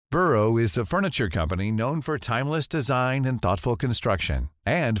Burrow is a furniture company known for timeless design and thoughtful construction,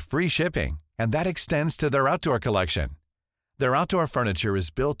 and free shipping, and that extends to their outdoor collection. Their outdoor furniture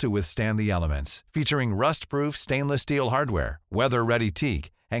is built to withstand the elements, featuring rust-proof stainless steel hardware, weather-ready teak,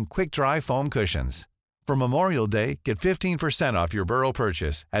 and quick-dry foam cushions. For Memorial Day, get 15% off your Burrow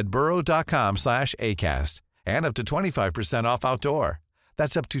purchase at burrow.com/acast, and up to 25% off outdoor.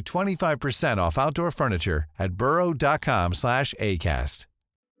 That's up to 25% off outdoor furniture at burrow.com/acast.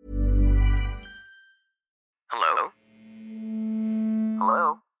 Hello?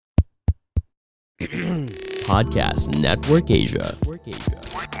 Hello? Podcast Network Asia.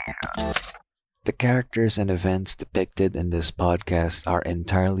 The characters and events depicted in this podcast are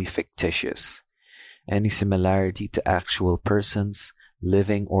entirely fictitious. Any similarity to actual persons,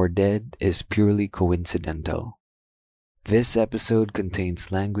 living or dead, is purely coincidental. This episode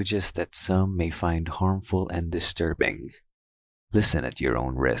contains languages that some may find harmful and disturbing. Listen at your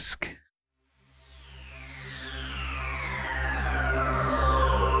own risk.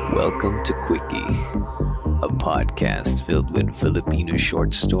 Welcome to Quickie, a podcast filled with Filipino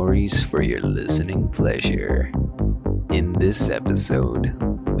short stories for your listening pleasure. In this episode,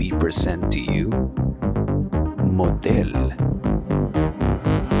 we present to you Motel.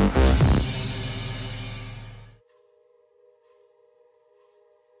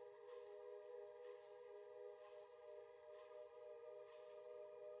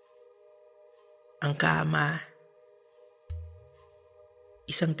 Ang kama.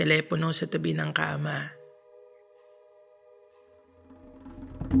 Isang telepono sa tabi ng kama.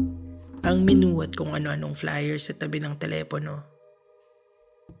 Ang menu at kung ano-anong flyer sa tabi ng telepono.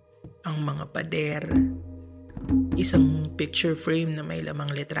 Ang mga pader. Isang picture frame na may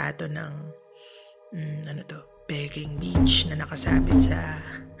lamang litrato ng Peking Beach na nakasabit sa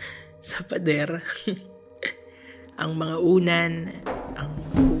pader. Ang mga unan, ang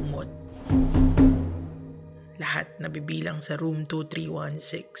kumot. Lahat nabibilang sa room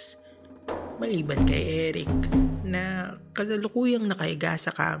 2316. Maliban kay Eric na kasalukuyang nakahiga sa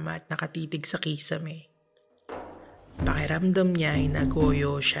kama at nakatitig sa kisame. Pakiramdam niya ay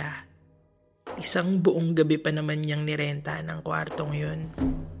nagoyo siya. Isang buong gabi pa naman niyang nirenta ng kwartong yun.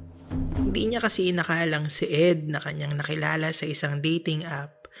 Hindi niya kasi inakalang si Ed na kanyang nakilala sa isang dating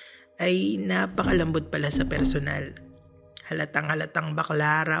app ay napakalambot pala sa personal. Halatang-halatang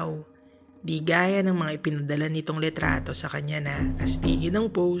bakla raw. Di gaya ng mga ipinadala nitong litrato sa kanya na astigin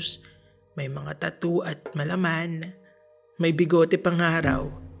ng pose, may mga tattoo at malaman, may bigote pang araw.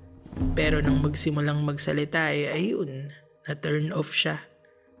 Pero nang magsimulang magsalita ay ayun, na-turn off siya.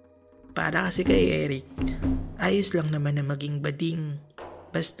 Para kasi kay Eric, ayos lang naman na maging bading,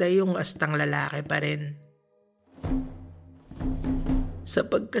 basta yung astang lalaki pa rin. Sa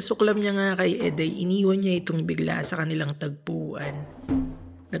pagkasuklam niya nga kay Ed ay iniwan niya itong bigla sa kanilang tagpuan.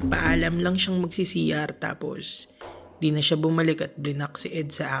 Nagpaalam lang siyang magsi-CR tapos di na siya bumalik at blinak si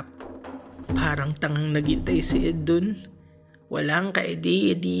Ed sa app. Parang tangang naghintay si Ed dun. Walang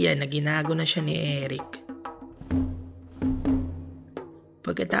ka-edi-ediya na ginago na siya ni Eric.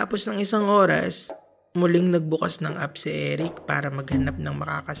 Pagkatapos ng isang oras, muling nagbukas ng app si Eric para maghanap ng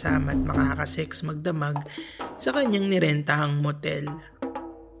makakasama at makakasex magdamag sa kanyang nirentahang motel.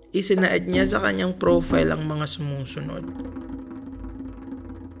 Isinaad niya sa kanyang profile ang mga sumusunod.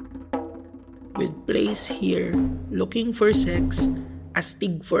 With place here, looking for sex,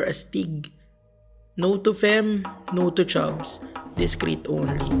 astig for astig. No to femme, no to chubs, discreet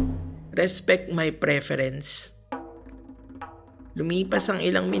only. Respect my preference. Lumipas ang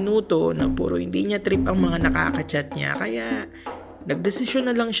ilang minuto na puro hindi niya trip ang mga nakaka-chat niya kaya nagdesisyon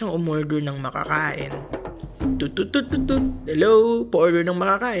na lang siyang umorder ng makakain. Tututututut, hello, pa-order ng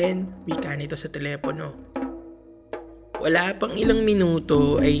makakain, wika nito sa telepono. Wala pang ilang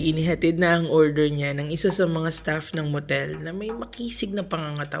minuto ay inihatid na ang order niya ng isa sa mga staff ng motel na may makisig na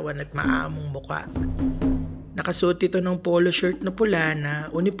pangangatawan at maamong muka. Nakasuot ito ng polo shirt na pula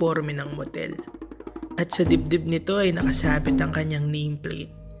na uniforme ng motel. At sa dibdib nito ay nakasabit ang kanyang nameplate.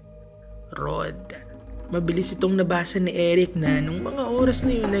 Rod. Mabilis itong nabasa ni Eric na nung mga oras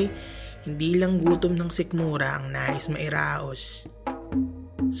na yun ay hindi lang gutom ng sikmura ang nais mairaos.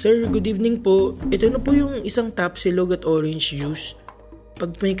 Sir, good evening po. Ito na po yung isang tapsilog at orange juice.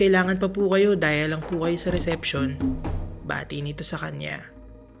 Pag may kailangan pa po kayo, daya lang po kayo sa reception. Bati nito sa kanya.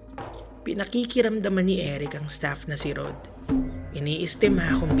 Pinakikiramdaman ni Eric ang staff na si Rod. Iniistima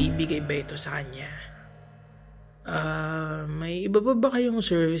kung bibigay ba ito sa kanya. May iba pa ba kayong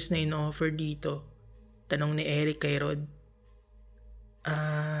service na in-offer dito? Tanong ni Eric kay Rod.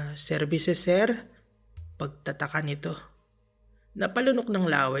 Services sir? Pagtataka nito. Napalunok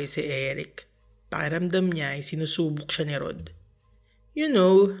ng laway si Eric. Pakiramdam niya ay sinusubok siya ni Rod.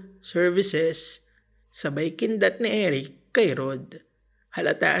 Services. Sabay kindat ni Eric kay Rod.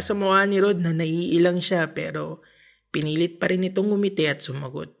 Halata sa mukha ni Rod na naiilang siya pero pinilit pa rin itong ngumiti at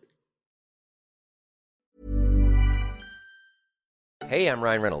sumagot. Hey, I'm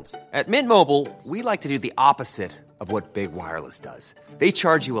Ryan Reynolds. At Mint Mobile, we like to do the opposite of what Big Wireless does. They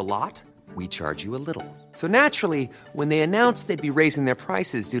charge you a lot, we charge you a little. So naturally, when they announced they'd be raising their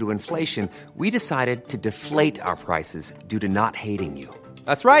prices due to inflation, we decided to deflate our prices due to not hating you.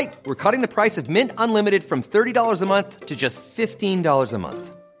 That's right. We're cutting the price of Mint Unlimited from $30 a month to just $15 a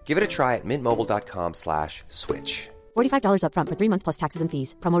month. Give it a try at mintmobile.com/switch. $45 up front for 3 months plus taxes and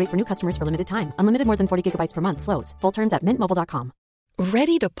fees. Promo rate for new customers for limited time. Unlimited more than 40 gigabytes per month slows. Full terms at mintmobile.com.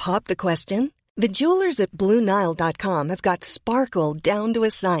 Ready to pop the question? The jewelers at BlueNile.com have got sparkle down to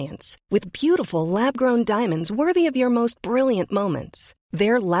a science with beautiful lab-grown diamonds worthy of your most brilliant moments.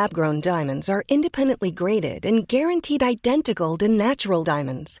 Their lab-grown diamonds are independently graded and guaranteed identical to natural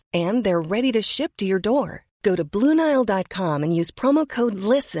diamonds, and they're ready to ship to your door. Go to BlueNile.com and use promo code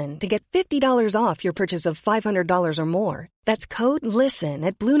LISTEN to get $50 off your purchase of $500 or more. That's code LISTEN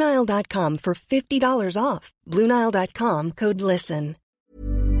at BlueNile.com for $50 off. BlueNile.com, code LISTEN.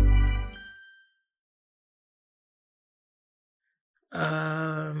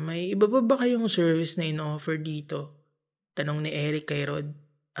 May iba ba kayong service na in-offer dito? Tanong ni Eric kay Rod.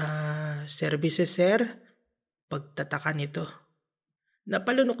 Services sir? Pagtataka nito.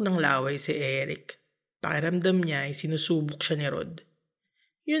 Napalunok ng laway si Eric. Pakiramdam niya ay sinusubok siya ni Rod.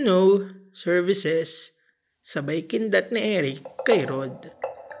 Services. Sabay kindat ni Eric kay Rod.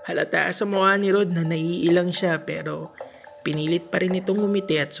 Halata sa mukha ni Rod na naiilang siya pero pinilit pa rin itong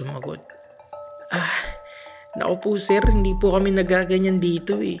ngumiti at sumagot. Naku po sir, hindi po kami nagaganyan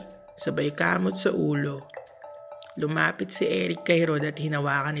dito eh. Sabay kamot sa ulo. Lumapit si Eric kay Rod at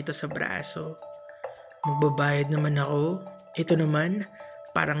hinawakan ito sa braso. Magbabayad naman ako. Ito naman,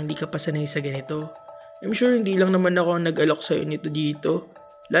 parang di ka pa sanay sa ganito. I'm sure hindi lang naman ako ang nag-alok sa'yo nito dito.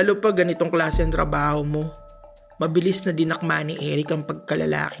 Lalo pa ganitong klase ang trabaho mo. Mabilis na dinakma ni Eric ang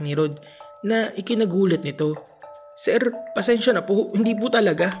pagkalalaki ni Rod na ikinagulat nito. Sir, pasensya na po, hindi po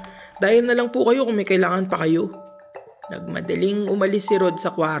talaga. Dahil na lang po kayo kung may kailangan pa kayo. Nagmadaling umalis si Rod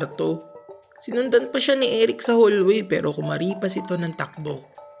sa kwarto. Sinundan pa siya ni Eric sa hallway pero kumaripas ito ng takbo.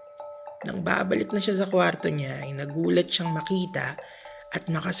 Nang babalik na siya sa kwarto niya ay nagulat siyang makita at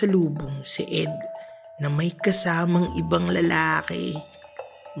makasalubong si Ed na may kasamang ibang lalaki.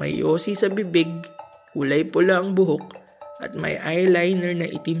 May yosi sa bibig, kulay pula ang buhok at may eyeliner na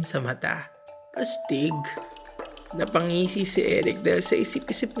itim sa mata. Astig. Napangisi si Eric dahil sa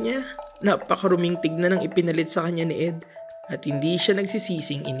isip-isip niya. Napakaruming tignan ang ipinalit sa kanya ni Ed at hindi siya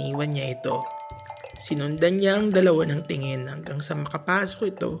nagsisising iniwan niya ito. Sinundan niya ang dalawa ng tingin hanggang sa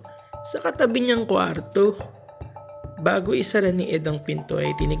makapasok ito sa katabi niyang kwarto. Bago isara ni Ed ang pinto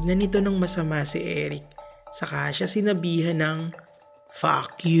ay tinignan nito ng masama si Eric. Saka siya sinabihan ng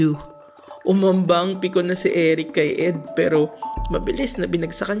 "Fuck you." Umambang pikon na si Eric kay Ed pero mabilis na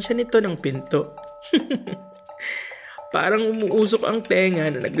binagsakan siya nito ng pinto. Parang umuusok ang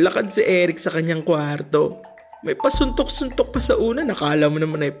tenga na naglakad si Eric sa kanyang kwarto. May pasuntok-suntok pa sa una, nakala mo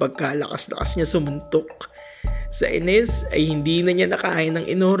naman ay pagkalakas-lakas niya sumuntok. Sa inis ay hindi na niya nakain ng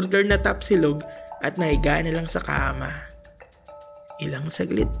in-order na tapsilog at nahiga na lang sa kama. Ilang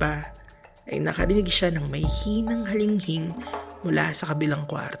saglit pa ay nakarinig siya ng may hinang halinghing mula sa kabilang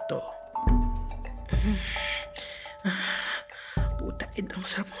kwarto. Puta, ang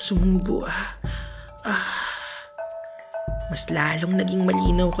sarap mong sumubo Mas lalong naging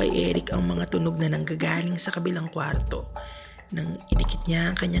malinaw kay Eric ang mga tunog na nanggagaling sa kabilang kwarto nang idikit niya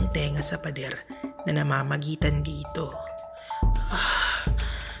ang kanyang tenga sa pader na namamagitan dito.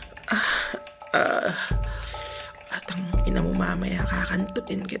 At ang ina mo mamaya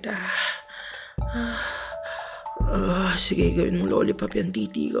kakantutin kita. Sige, gawin mong lollipop yung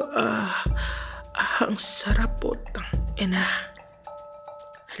titi ko. Ang sarap po. Ina,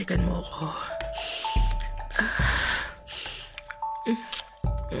 halikan mo ako.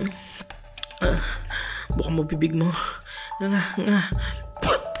 Bukang mo bibig mo. Nga.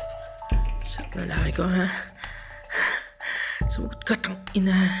 Sarap na laki ko, ha? Sumagot ka,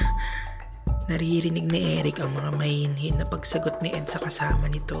 ina. Naririnig ni Eric ang mga mahinhin na pagsagot ni Ed sa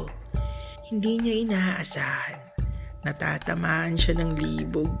kasama nito. Hindi niya inaasahan. Natatamaan siya ng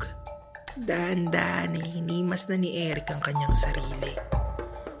libog. Daan-daan ay hinimas na ni Eric ang kanyang sarili.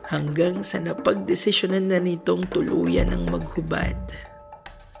 Hanggang sa napagdesisyonan na nitong tuluyan ng maghubad.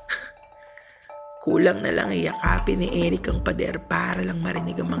 Kulang na lang iyakapin ni Eric ang pader para lang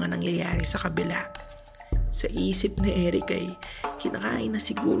marinig ang mga nangyayari sa kabila. Sa isip ni Eric ay kinakain na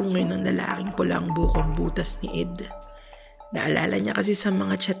siguro ngayon ng lalaking pulang bukong butas ni Ed. Naalala niya kasi sa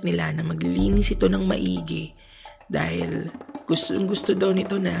mga chat nila na maglilinis ito ng maigi dahil gusto daw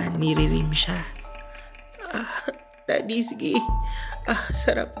nito na niririm siya. Daddy, sige.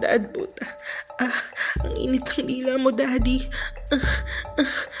 Sarap, Dad, puta. Ang init ng dila mo, Daddy.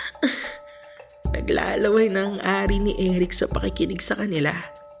 Naglalaway na ang ari ni Eric sa pakikinig sa kanila.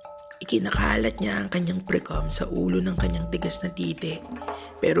 Ikinakalat niya ang kanyang precom sa ulo ng kanyang tigas na titi.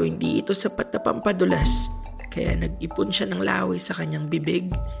 Pero hindi ito sapat na pampadulas, kaya nag-ipon siya ng laway sa kanyang bibig,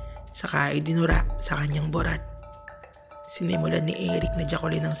 saka idinura sa kanyang borat. Sinimulan ni Eric na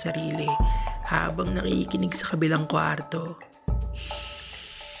jakulin ang sarili habang nakikinig sa kabilang kwarto.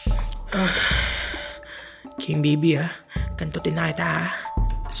 Kim baby kantutin na kita .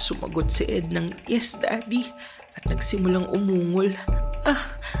 Sumagot si Ed ng yes daddy at nagsimulang umungol.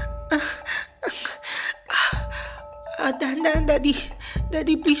 Dahan-dahan daddy.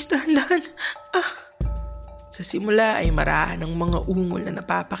 Daddy please dahan-dahan. Sa simula ay marahan ng mga ungol na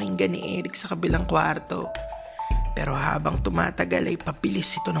napapakinggan ni Eric sa kabilang kwarto. Pero habang tumatagal ay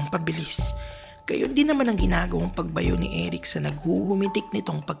pabilis ito ng pabilis. Gayon din naman ang ginagawang pagbayo ni Eric sa naghuhumitik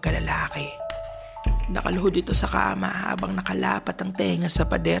nitong pagkalalaki. Nakaluhod ito sa kama habang nakalapat ang tenga sa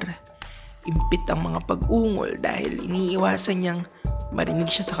pader. Impit ang mga pag-ungol dahil iniiwasan niyang marinig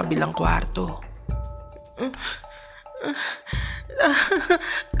siya sa kabilang kwarto.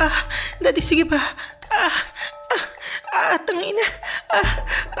 Daddy, sige pa. Tangina.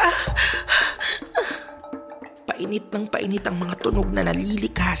 Painit ang mga tunog na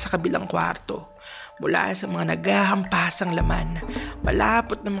nalilikha sa kabilang kwarto. Mula sa mga naghahampasang laman,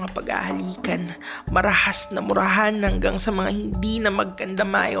 malapot na mga paghahalikan, marahas na murahan hanggang sa mga hindi na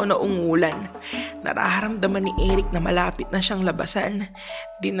magkandamayo na ungulan. Nararamdaman ni Eric na malapit na siyang labasan.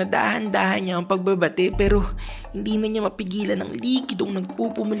 Dinadahan-dahan niya ang pagbabate pero hindi na niya mapigilan ang likidong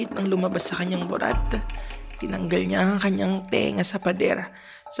nagpupumilit ng lumabas sa kanyang borat. Tinanggal niya ang kanyang tenga sa pader,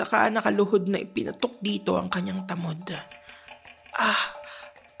 saka nakaluhod na ipinatok dito ang kanyang tamod.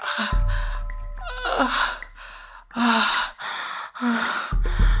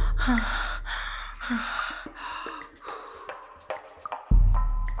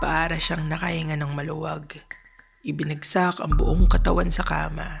 Para siyang nakahinga ng maluwag. Ibinagsak ang buong katawan sa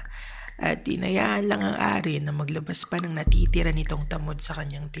kama at tinayaan lang ang ari na maglabas pa ng natitira nitong tamod sa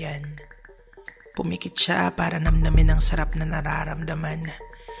kanyang tiyan. Pumikit siya para namnamin ang sarap na nararamdaman,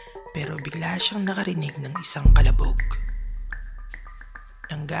 pero bigla siyang nakarinig ng isang kalabog.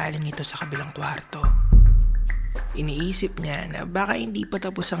 Nanggaling ito sa kabilang kwarto. Iniisip niya na baka hindi pa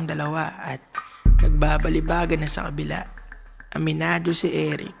tapos ang dalawa at nagbabalibagan na sa kabila. Aminado si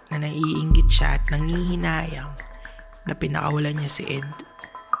Eric na naiinggit siya at nangihinayang na pinakawalan niya si Ed.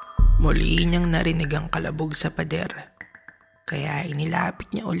 Muli niyang narinig ang kalabog sa pader, kaya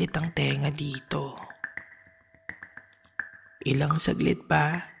inilapit niya ulit ang tenga dito. Ilang saglit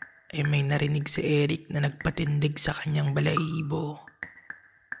pa ay may narinig si Eric na nagpatindig sa kanyang balahibo.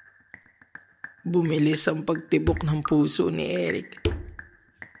 Bumilis ang pagtibok ng puso ni Eric.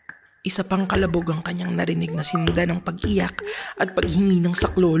 Isa pang kalabog ang kanyang narinig na sinundan ng pag-iyak at paghingi ng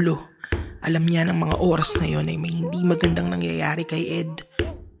saklolo. Alam niya ng mga oras na yon ay may hindi magandang nangyayari kay Ed.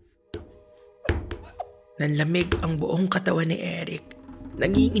 Nanlamig ang buong katawan ni Eric.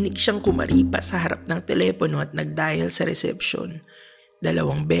 Nanginginig siyang kumaripa sa harap ng telepono at nagdial sa reception. 2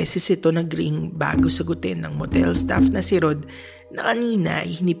 beses ito nagring bago sagutin ng motel staff na si Rod na kanina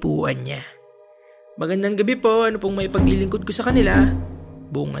ay hinipuan niya. Magandang gabi po, ano pong may paglilingkod ko sa kanila?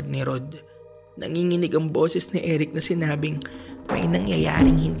 Bungad ni Rod. Nanginginig ang boses ni Eric na sinabing may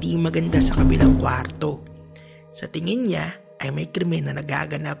nangyayaring hindi maganda sa kabilang kwarto. Sa tingin niya ay may krimen na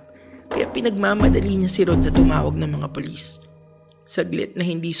nagaganap, kaya pinagmamadali niya si Rod na tumawag ng mga polis. Saglit na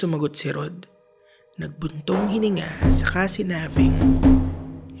hindi sumagot si Rod. Nagbuntong hininga saka sinabing,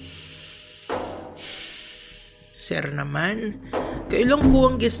 Sir naman, kayo lang po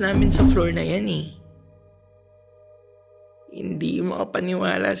ang guest namin sa floor na yan eh. Hindi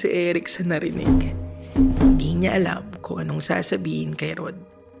makapaniwala si Eric sa narinig. Hindi niya alam kung anong sasabihin kay Rod.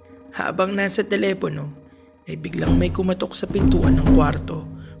 Habang nasa telepono, ay biglang may kumatok sa pintuan ng kwarto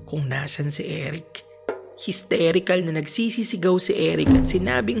kung nasan si Eric. Hysterical na nagsisisigaw si Eric at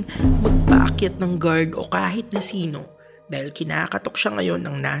sinabing magpaakyat ng guard o kahit na sino dahil kinakatok siya ngayon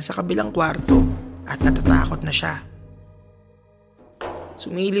ng nasa kabilang kwarto at natatakot na siya.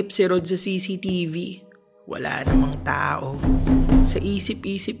 Sumilip si Rod sa CCTV. Wala namang tao. Sa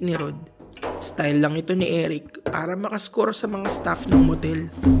isip-isip ni Rod, style lang ito ni Eric para makascore sa mga staff ng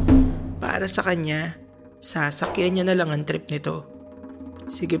motel. Para sa kanya, sasakyan niya na lang ang trip nito.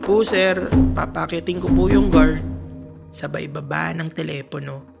 Sige po sir, papakitin ko po yung guard. Sabay baba ng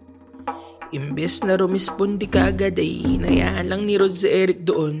telepono. Imbes na rumispondi kaagad ay hinayaan lang ni Rod si Eric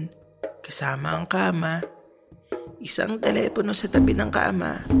doon kasama ang kama, isang telepono sa tabi ng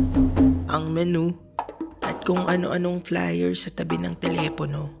kama, ang menu at kung ano-anong flyer sa tabi ng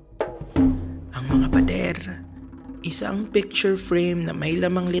telepono. Ang mga pader, isang picture frame na may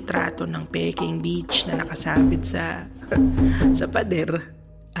lamang litrato ng Peking Beach na nakasabit sa pader,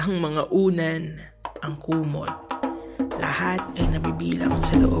 ang mga unan, ang kumot. Lahat ay nabibilang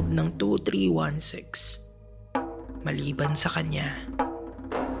sa loob ng 2316. Maliban sa kanya.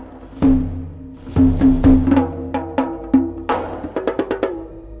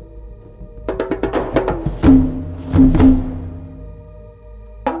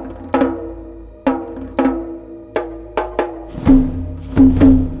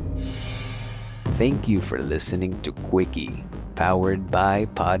 Thank you for listening to Quickie, powered by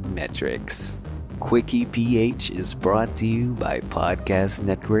Podmetrics. Quickie PH is brought to you by Podcast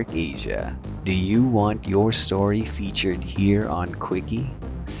Network Asia. Do you want your story featured here on Quickie?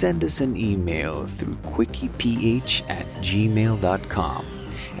 Send us an email through quickieph@gmail.com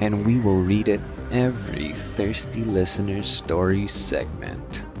and we will read it every Thirsty Listener Story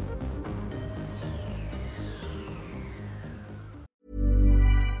segment.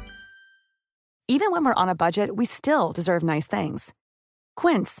 Even when we're on a budget, we still deserve nice things.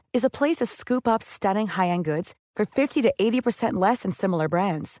 Quince is a place to scoop up stunning high-end goods for 50 to 80% less than similar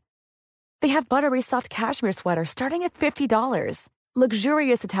brands. They have buttery soft cashmere sweaters starting at $50,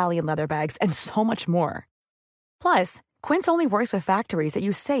 luxurious Italian leather bags, and so much more. Plus, Quince only works with factories that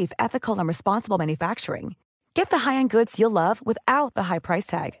use safe, ethical, and responsible manufacturing. Get the high-end goods you'll love without the high price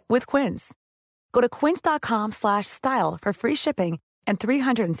tag with Quince. Go to quince.com/style for free shipping and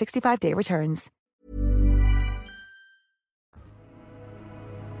 365-day returns.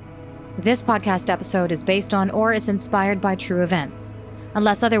 This podcast episode is based on or is inspired by true events.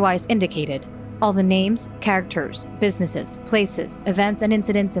 Unless otherwise indicated, all the names, characters, businesses, places, events, and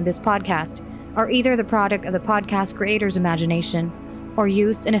incidents in this podcast are either the product of the podcast creator's imagination or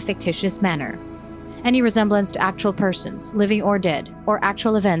used in a fictitious manner. Any resemblance to actual persons, living or dead, or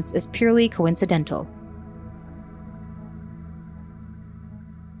actual events is purely coincidental.